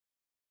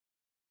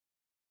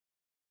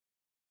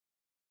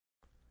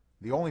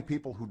The only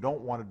people who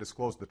don't want to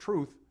disclose the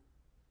truth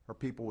are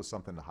people with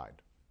something to hide.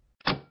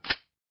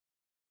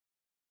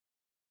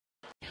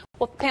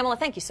 Well, Pamela,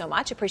 thank you so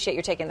much. Appreciate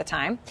you taking the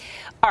time.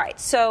 All right,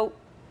 so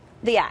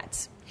the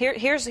ads.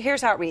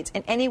 Here's how it reads.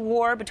 In any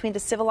war between the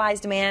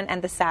civilized man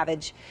and the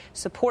savage,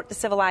 support the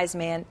civilized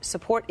man,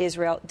 support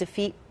Israel,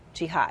 defeat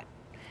Jihad.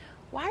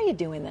 Why are you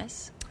doing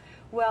this?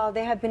 Well,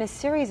 there have been a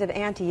series of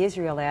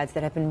anti-Israel ads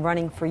that have been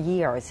running for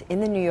years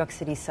in the New York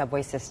City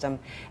subway system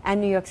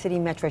and New York City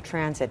Metro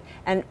Transit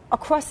and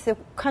across the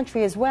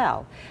country as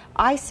well.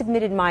 I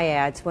submitted my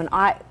ads when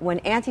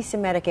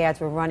anti-Semitic ads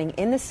were running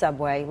in the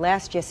subway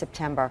last year,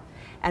 September,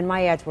 and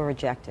my ads were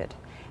rejected.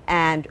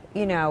 And,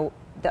 you know,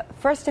 the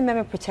First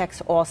Amendment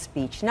protects all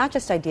speech, not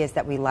just ideas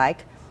that we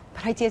like,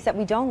 but ideas that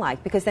we don't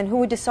like, because then who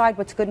would decide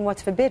what's good and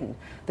what's forbidden?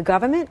 The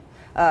government?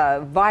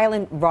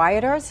 Violent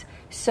rioters?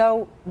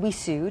 So we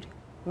sued.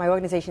 My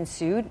organization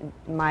sued.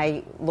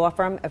 My law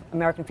firm,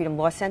 American Freedom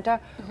Law Center,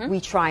 we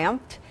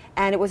triumphed.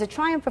 And it was a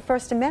triumph for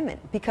First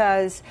Amendment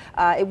because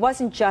it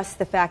wasn't just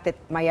the fact that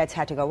my ads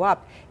had to go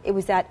up. It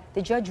was that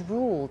the judge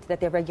ruled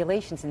that their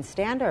regulations and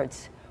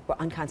standards were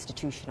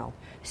unconstitutional.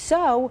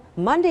 So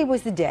Monday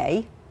was the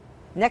day.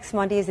 Next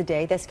Monday is the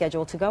day they're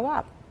scheduled to go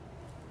up.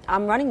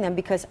 I'm running them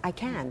because I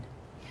can.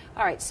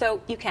 All right,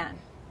 so you can.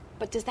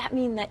 But does that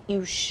mean that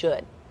you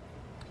should?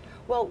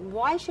 Well,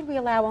 why should we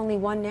allow only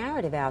one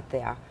narrative out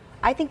there?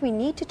 I think we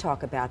need to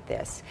talk about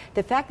this.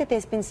 The fact that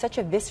there's been such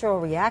a visceral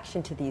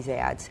reaction to these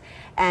ads,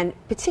 and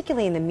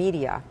particularly in the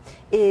media,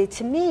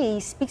 to me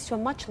speaks to a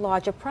much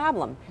larger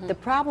problem. The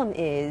problem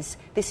is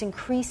this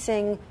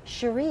increasing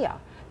Sharia.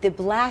 The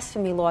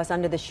blasphemy laws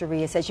under the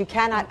Sharia says you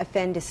cannot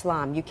offend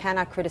Islam, you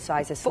cannot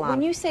criticize Islam. But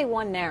when you say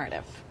one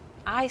narrative,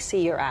 I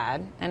see your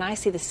ad, and I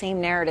see the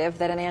same narrative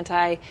that an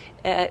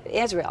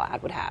anti-Israel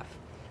ad would have.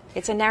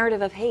 It's a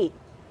narrative of hate.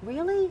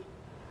 Really?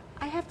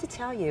 I have to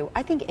tell you,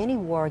 I think any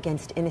war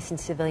against innocent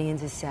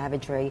civilians is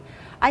savagery.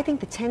 I think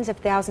the tens of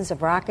thousands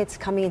of rockets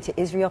coming into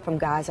Israel from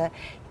Gaza,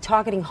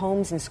 targeting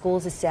homes and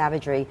schools is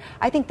savagery.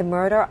 I think the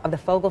murder of the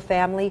Fogel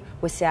family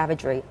was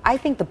savagery. I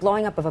think the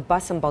blowing up of a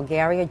bus in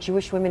Bulgaria,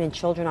 Jewish women and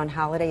children on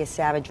holiday, is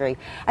savagery.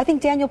 I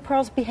think Daniel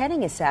Pearl's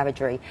beheading is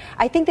savagery.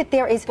 I think that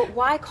there is... But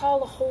why call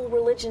the whole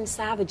religion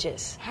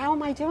savages? How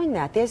am I doing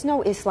that? There's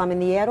no Islam in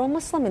the ad or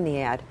Muslim in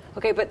the ad.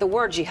 Okay, but the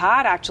word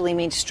jihad actually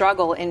means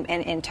struggle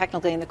and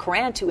technically in the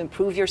Quran to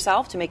improve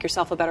yourself, to make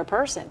yourself a better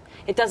person.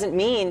 It doesn't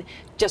mean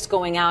just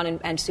going out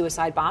and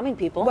suicide bombing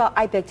people. Well,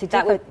 I beg to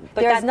differ.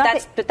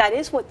 But that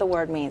is what the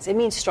word means. It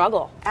means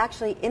struggle.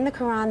 Actually, in the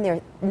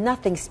Quran,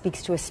 nothing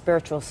speaks to a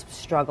spiritual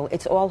struggle.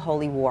 It's all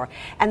holy war.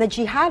 And the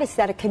jihadists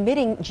that are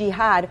committing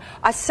jihad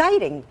are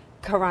citing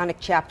Quranic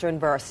chapter and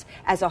verse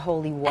as a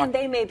holy war. And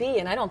they may be,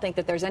 and I don't think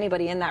that there's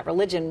anybody in that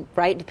religion,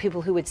 right, the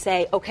people who would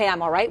say, okay,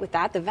 I'm all right with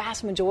that. The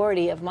vast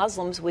majority of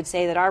Muslims would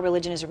say that our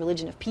religion is a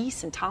religion of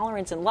peace and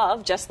tolerance and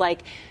love, just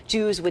like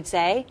Jews would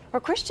say,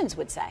 or Christians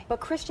would say. But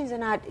Christians are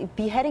not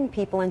beheading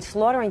people and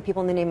slaughtering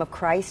people in the name of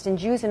Christ, and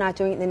Jews are not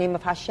doing it in the name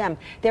of Hashem.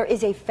 There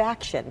is a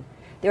faction.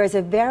 There is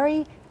a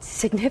very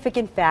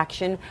significant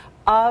faction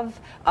of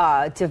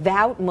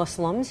devout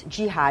Muslims,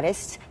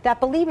 jihadists,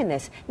 that believe in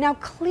this. Now,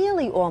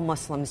 clearly all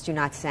Muslims do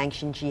not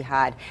sanction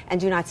jihad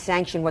and do not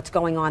sanction what's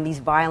going on, these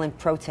violent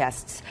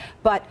protests.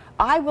 But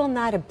I will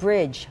not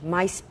abridge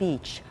my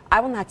speech. I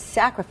will not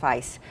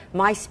sacrifice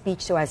my speech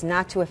so as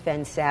not to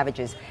offend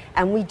savages.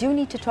 And we do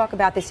need to talk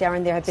about this,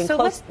 Erin. There have been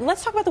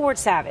let's talk about the word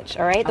savage,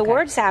 all right? The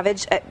word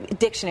savage,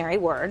 dictionary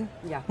word,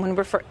 when we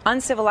refer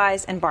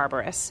uncivilized and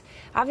barbarous.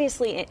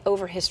 Obviously,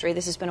 over history,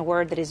 this has been a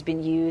word that has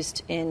been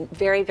used in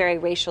very, very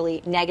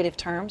racially negative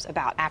terms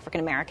about African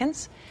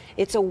Americans.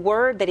 It's a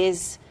word that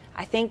is,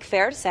 I think,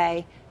 fair to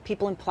say,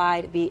 people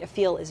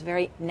feel is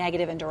very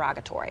negative and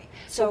derogatory.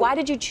 So why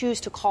did you choose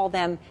to call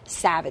them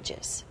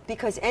savages?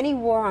 Because any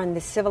war on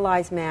the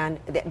civilized man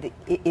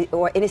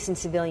or innocent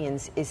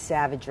civilians is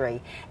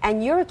savagery.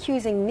 And you're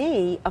accusing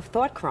me of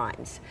thought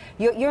crimes.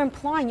 You're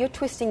implying, you're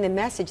twisting the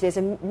message. There's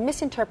a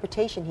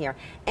misinterpretation here.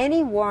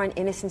 Any war on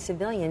innocent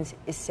civilians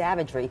is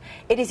savagery.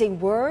 It is a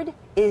word,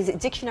 it is a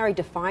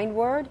dictionary-defined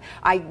word.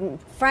 I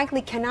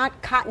frankly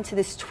cannot cotton to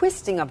this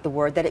twisting of the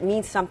word that it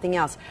means something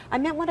else. I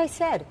meant what I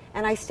said,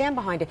 and I stand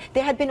behind it.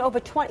 There had been over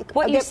 20...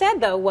 What you said,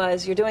 though,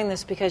 was you're doing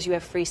this because you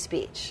have free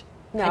speech.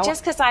 No. And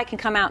just because I can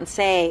come out and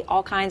say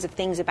all kinds of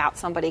things about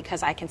somebody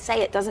because I can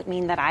say it doesn't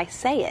mean that I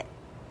say it.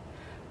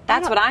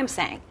 That's what I'm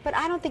saying. But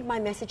I don't think my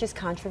message is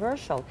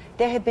controversial.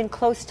 There have been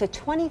close to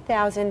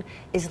 20,000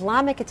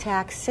 Islamic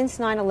attacks since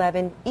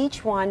 9/11,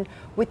 each one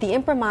with the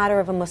imprimatur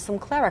of a Muslim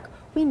cleric.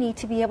 We need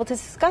to be able to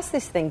discuss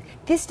this thing.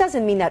 This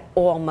doesn't mean that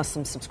all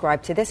Muslims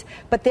subscribe to this,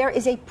 but there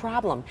is a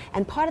problem.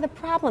 And part of the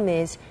problem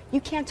is you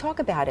can't talk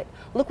about it.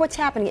 Look what's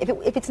happening.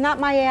 If it's not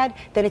my ad,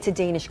 then it's a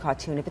Danish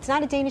cartoon. If it's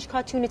not a Danish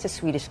cartoon, it's a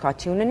Swedish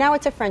cartoon. And now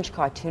it's a French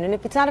cartoon. And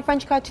if it's not a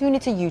French cartoon,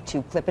 it's a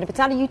YouTube clip. And if it's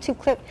not a YouTube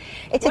clip,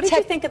 it's What did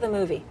you think of the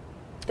movie?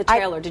 The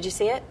trailer, did you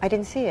see it? I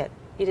didn't see it.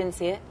 You didn't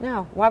see it?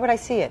 No. Why would I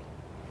see it?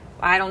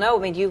 I don't know. I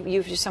mean,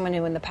 you're someone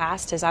who in the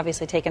past has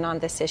obviously taken on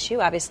this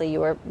issue. Obviously,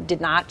 you did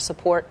not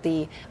support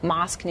the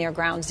mosque near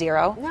Ground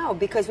Zero. No,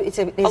 because it's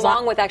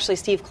along with actually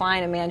Steve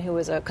Klein, a man who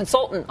was a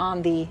consultant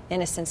on the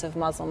innocence of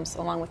Muslims,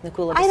 along with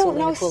Nikula. I don't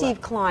know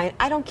Steve Klein.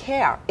 I don't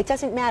care. It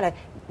doesn't matter.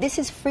 This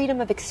is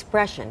freedom of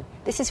expression.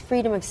 This is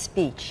freedom of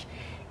speech.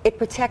 It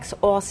protects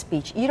all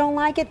speech. You don't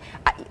like it?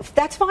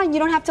 That's fine. You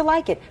don't have to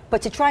like it.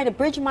 But to try to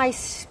bridge my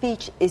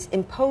speech is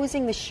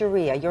imposing the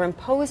Sharia. You're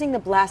imposing the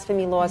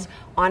blasphemy laws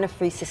on a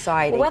free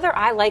society. Well, whether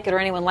I like it or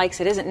anyone likes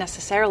it isn't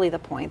necessarily the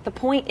point. The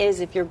point is,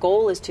 if your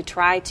goal is to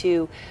try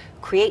to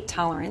create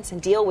tolerance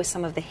and deal with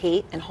some of the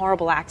hate and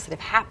horrible acts that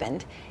have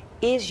happened,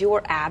 is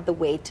your ad the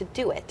way to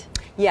do it?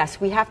 Yes,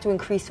 we have to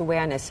increase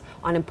awareness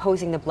on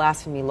imposing the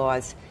blasphemy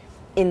laws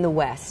in the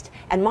West.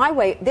 And my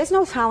way, there's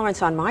no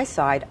tolerance on my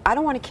side. I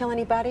don't want to kill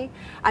anybody.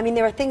 I mean,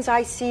 there are things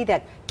I see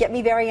that get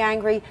me very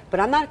angry, but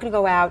I'm not going to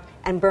go out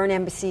and burn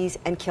embassies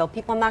and kill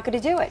people. I'm not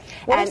going to do it.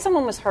 What if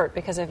someone was hurt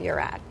because of your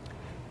ad?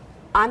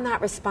 I'm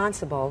not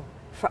responsible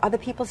for other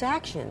people's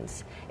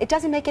actions. It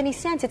doesn't make any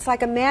sense. It's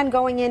like a man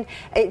going in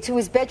to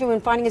his bedroom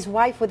and finding his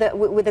wife with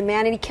a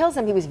man, and he kills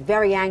him. He was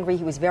very angry.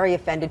 He was very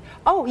offended.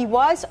 Oh, he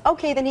was?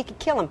 Okay, then he could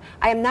kill him.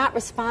 I am not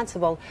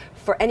responsible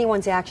for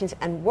anyone's actions.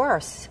 And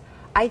worse,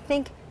 I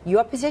think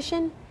your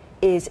position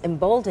is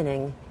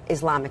emboldening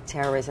Islamic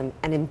terrorism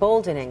and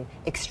emboldening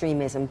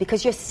extremism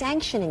because you're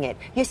sanctioning it.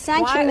 You're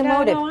sanctioning the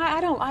motive. No,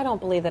 I don't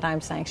believe that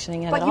I'm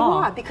sanctioning it at all. But you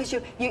are, because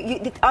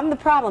I'm the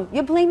problem.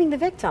 You're blaming the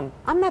victim.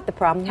 I'm not the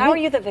problem. How are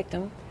you the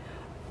victim?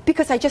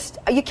 Because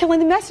you're killing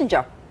the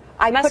messenger.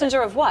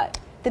 Messenger of what?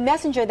 The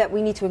messenger that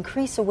we need to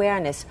increase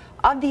awareness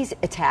of these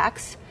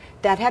attacks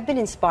that have been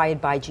inspired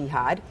by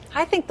jihad.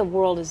 I think the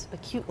world is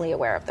acutely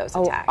aware of those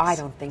attacks. Oh, I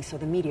don't think so.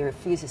 The media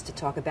refuses to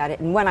talk about it.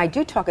 And when I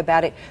do talk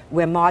about it,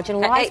 we're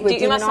marginalized.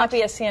 You must not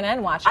be a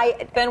CNN watcher.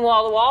 I've been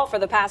wall to wall for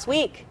the past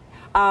week.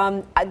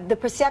 The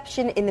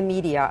perception in the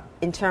media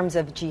in terms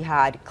of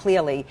jihad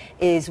clearly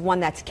is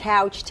one that's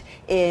couched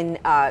in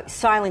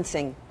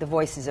silencing the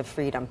voices of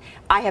freedom.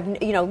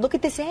 Look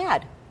at this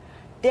ad.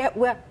 There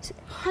were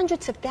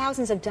hundreds of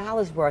thousands of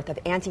dollars worth of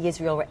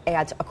anti-Israel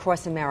ads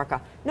across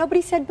America.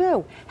 Nobody said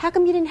boo. How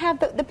come you didn't have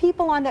the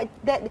people on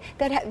that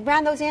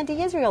ran those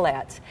anti-Israel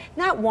ads?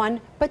 Not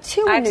one, but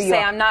two in New York.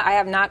 I have to say, I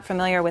am not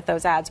familiar with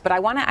those ads, but I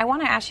want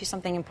to ask you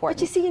something important.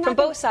 But you see, from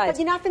both sides.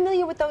 But you're not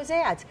familiar with those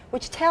ads,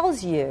 which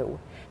tells you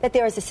that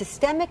there is a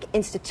systemic,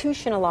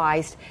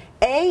 institutionalized,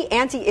 A,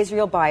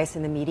 anti-Israel bias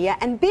in the media,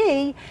 and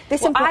B,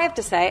 this... Well, I have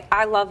to say,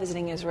 I love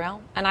visiting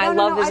Israel, and I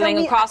love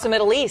visiting across the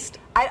Middle East.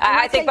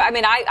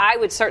 I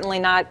would certainly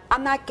not...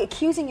 I'm not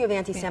accusing you of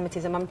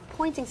anti-Semitism. I'm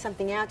pointing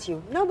something out to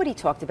you. Nobody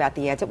talked about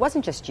the ads. It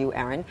wasn't just you,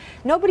 Erin.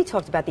 Nobody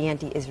talked about the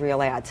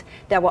anti-Israel ads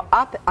that were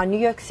up on New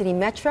York City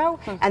Metro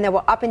and that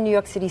were up in New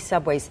York City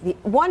subways. The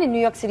one in New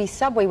York City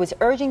subway was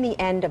urging the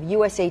end of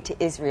U.S. aid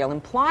to Israel,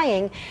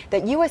 implying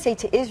that U.S. aid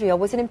to Israel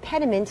was an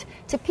impediment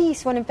to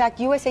peace, when in fact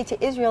U.S. aid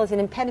to Israel is an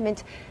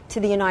impediment to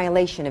the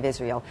annihilation of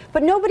Israel.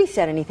 But nobody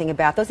said anything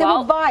about those. They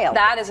were vile.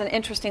 That is an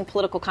interesting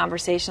political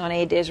conversation on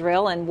aid to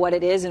Israel and what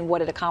it is and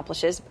what it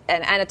accomplishes,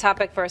 and a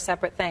topic for a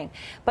separate thing.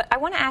 But I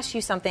want to ask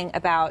you something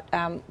about,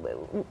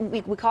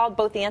 we called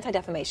both the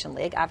Anti-Defamation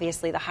League,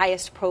 obviously the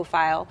highest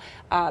profile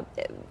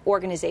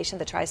organization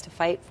that tries to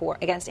fight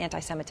against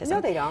anti-Semitism.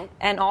 No, they don't.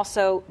 And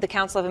also the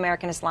Council of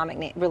American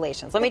Islamic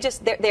Relations. Let me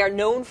just, they are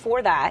known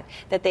for that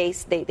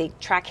they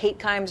track hate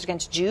crimes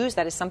against Jews.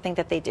 That is something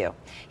that they do.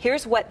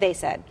 Here's what they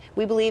said.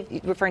 We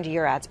believe, referring to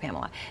your ads,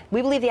 Pamela,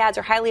 we believe the ads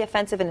are highly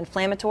offensive and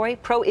inflammatory.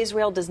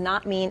 Pro-Israel does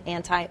not mean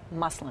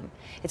anti-Muslim.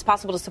 It's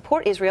possible to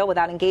support Israel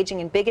without engaging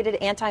in bigoted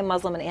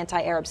anti-Muslim and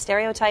anti-Arab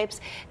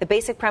stereotypes. The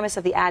basic premise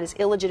of the ad is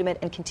illegitimate,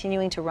 and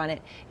continuing to run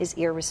it is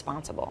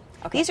irresponsible.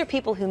 Okay. These are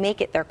people who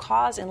make it their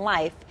cause in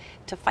life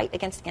to fight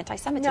against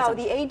anti-Semitism. No,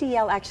 the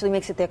ADL actually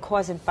makes it their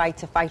cause in fight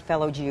to fight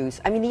fellow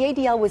Jews. I mean, the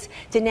ADL was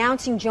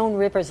denouncing Joan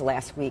Rivers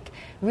last week.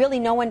 Really,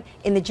 no one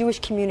in the Jewish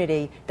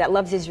community that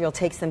loves Israel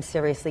takes them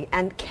seriously.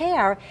 And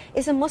CARE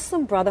is a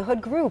Muslim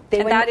Brotherhood group.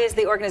 That is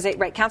the organization,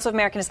 right, Council of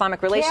American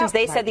Islamic Relations.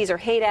 They said these are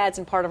hate ads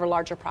and part of a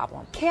larger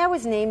problem. CARE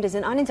was named as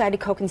an unindicted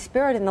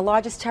co-conspirator in the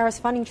largest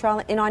terrorist funding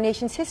trial in our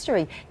nation's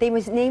history. They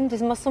was named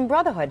as Muslim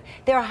Brotherhood.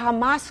 They're a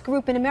Hamas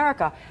group in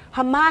America.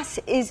 Hamas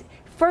is,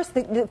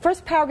 the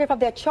first paragraph of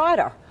their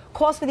charter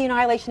calls for the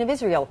annihilation of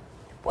Israel.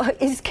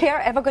 Is CARE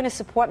ever going to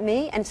support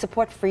me and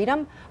support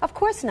freedom? Of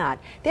course not.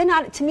 They're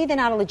not. To me, they're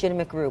not a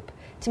legitimate group.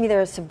 To me,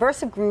 they're a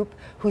subversive group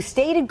whose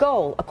stated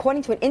goal,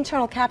 according to an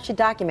internal captured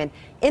document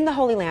in the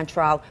Holy Land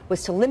trial,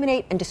 was to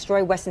eliminate and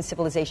destroy Western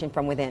civilization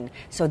from within.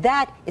 So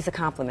that is a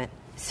compliment.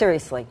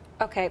 Seriously.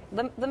 Okay,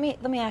 let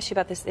me ask you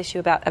about this issue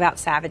about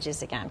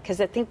savages again,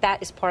 because I think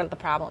that is part of the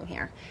problem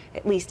here.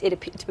 At least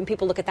when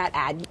people look at that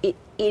ad, it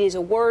is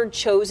a word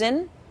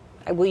chosen.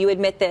 Will you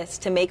admit this,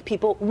 to make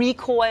people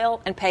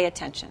recoil and pay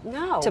attention?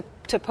 No.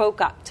 To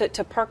perk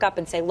up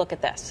and say, look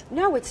at this.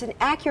 No, it's an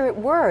accurate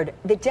word.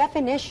 The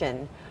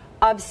definition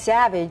of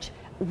savage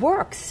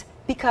works,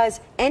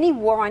 because any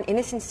war on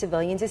innocent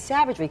civilians is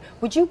savagery.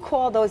 Would you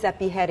call those that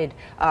beheaded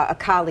a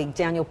colleague,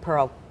 Daniel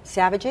Pearl,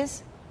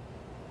 savages?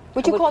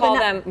 Would you I would call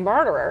them them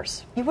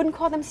murderers? You wouldn't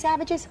call them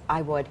savages?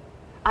 I would.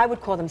 I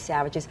would call them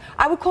savages.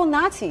 I would call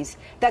Nazis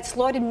that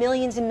slaughtered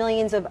millions and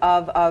millions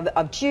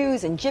of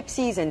Jews and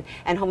gypsies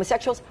and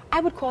homosexuals, I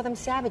would call them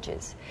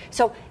savages.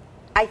 So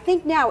I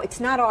think now it's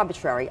not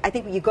arbitrary. I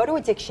think you go to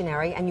a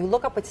dictionary and you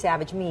look up what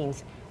savage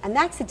means, and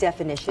that's the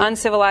definition.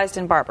 Uncivilized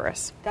and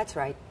barbarous. That's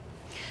right.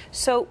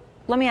 So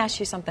let me ask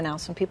you something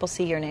else. When people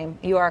see your name,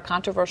 you are a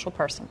controversial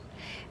person,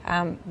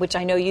 which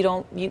I know you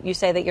don't. You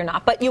say that you're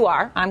not, but you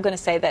are. I'm going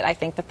to say that I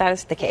think that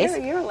is the case.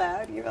 You're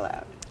allowed. You're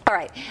allowed. All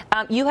right.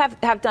 You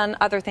have done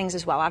other things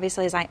as well.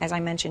 Obviously, as I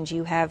mentioned,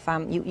 you have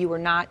you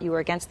were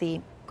against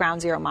the Ground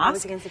Zero Mosque. I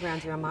was against the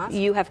Ground Zero Mosque.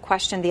 You have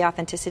questioned the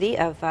authenticity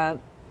of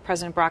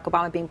President Barack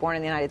Obama being born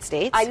in the United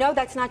States. I know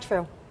that's not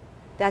true.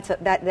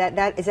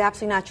 That is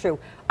absolutely not true.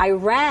 I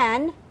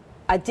ran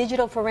a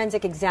digital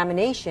forensic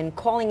examination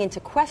calling into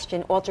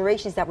question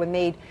alterations that were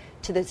made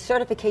to the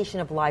certification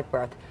of live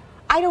birth.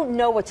 I don't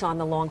know what's on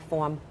the long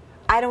form.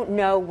 I don't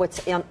know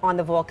what's on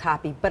the vault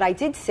copy, but I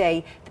did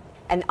say,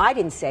 and I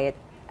didn't say it,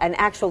 an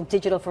actual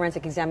digital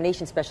forensic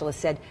examination specialist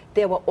said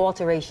there were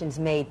alterations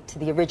made to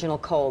the original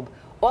Kolb.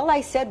 All I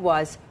said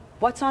was,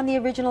 what's on the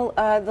original,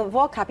 the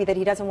vault copy that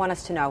he doesn't want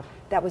us to know?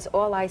 That was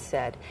all I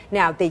said.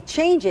 Now, they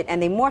change it and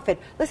they morph it.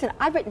 Listen,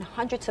 I've written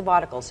hundreds of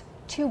articles,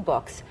 2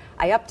 books.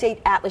 I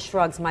update Atlas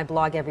Shrugs, my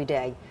blog, every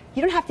day.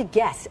 You don't have to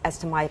guess as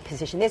to my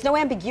position. There's no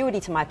ambiguity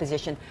to my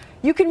position.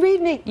 You can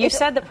read me. You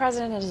said the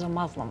president is a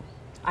Muslim.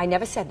 I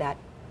never said that.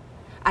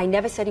 I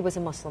never said he was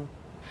a Muslim.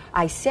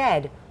 I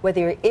said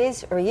whether he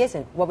is or he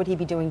isn't, what would he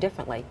be doing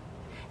differently?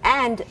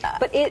 And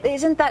but it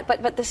isn't that.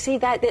 But to see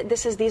that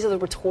these are the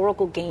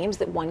rhetorical games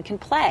that one can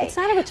play. It's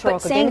not a rhetorical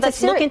but saying game.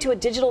 let's look into a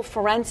digital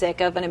forensic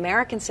of an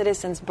American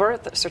citizen's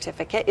birth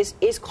certificate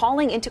is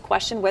calling into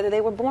question whether they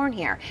were born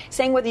here.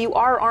 Saying whether you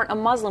are or aren't a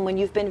Muslim when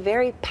you've been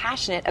very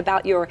passionate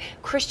about your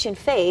Christian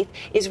faith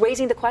is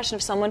raising the question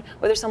of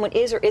whether someone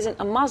is or isn't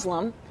a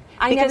Muslim.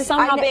 Because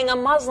somehow being a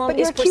Muslim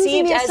is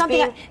perceived as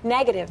being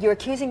negative. You're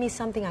accusing me of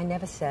something I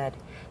never said.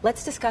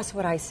 Let's discuss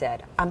what I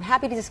said. I'm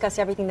happy to discuss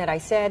everything that I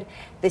said.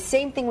 The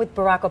same thing with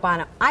Barack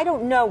Obama. I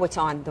don't know what's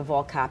on the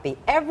vault copy.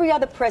 Every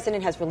other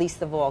president has released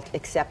the vault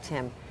except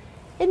him.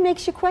 It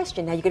makes you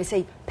question. Now you're going to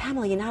say,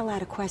 Pamela, you're not allowed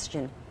to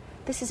question.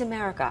 This is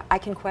America. I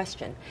can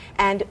question.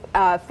 And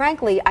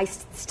frankly, I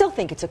still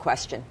think it's a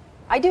question.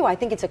 I do. I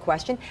think it's a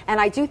question. And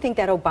I do think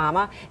that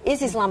Obama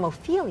is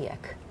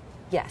Islamophilic.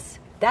 Yes,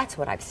 that's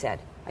what I've said.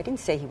 I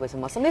didn't say he was a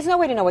Muslim. There's no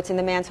way to know what's in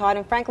the man's heart,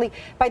 and frankly,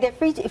 by their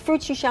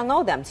fruits you shall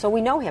know them. So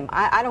we know him.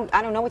 I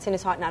don't know what's in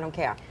his heart, and I don't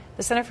care.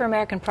 The Center for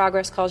American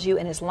Progress calls you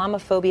an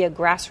Islamophobia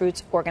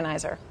grassroots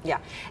organizer. Yeah,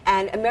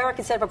 and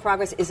American Center for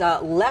Progress is a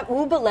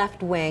uber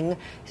left-wing,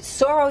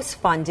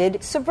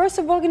 Soros-funded,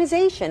 subversive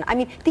organization. I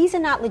mean, these are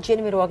not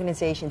legitimate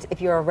organizations.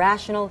 If you're a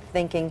rational,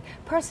 thinking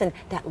person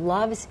that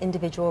loves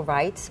individual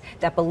rights,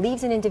 that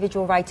believes in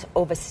individual rights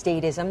over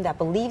statism, that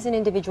believes in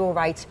individual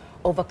rights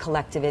over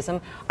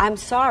collectivism, I'm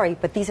sorry,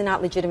 but these are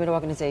not legitimate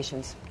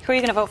organizations. Who are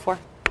you going to vote for?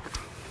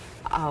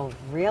 Oh,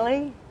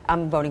 really?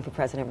 I'm voting for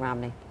President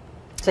Romney.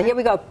 So here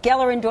we go.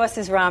 Geller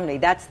endorses Romney.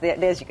 There's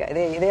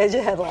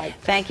your headline.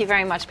 Thank you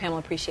very much, Pamela.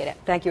 Appreciate it.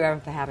 Thank you, Erin,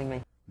 for having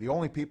me. The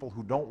only people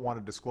who don't want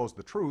to disclose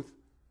the truth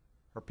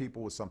are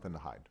people with something to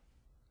hide.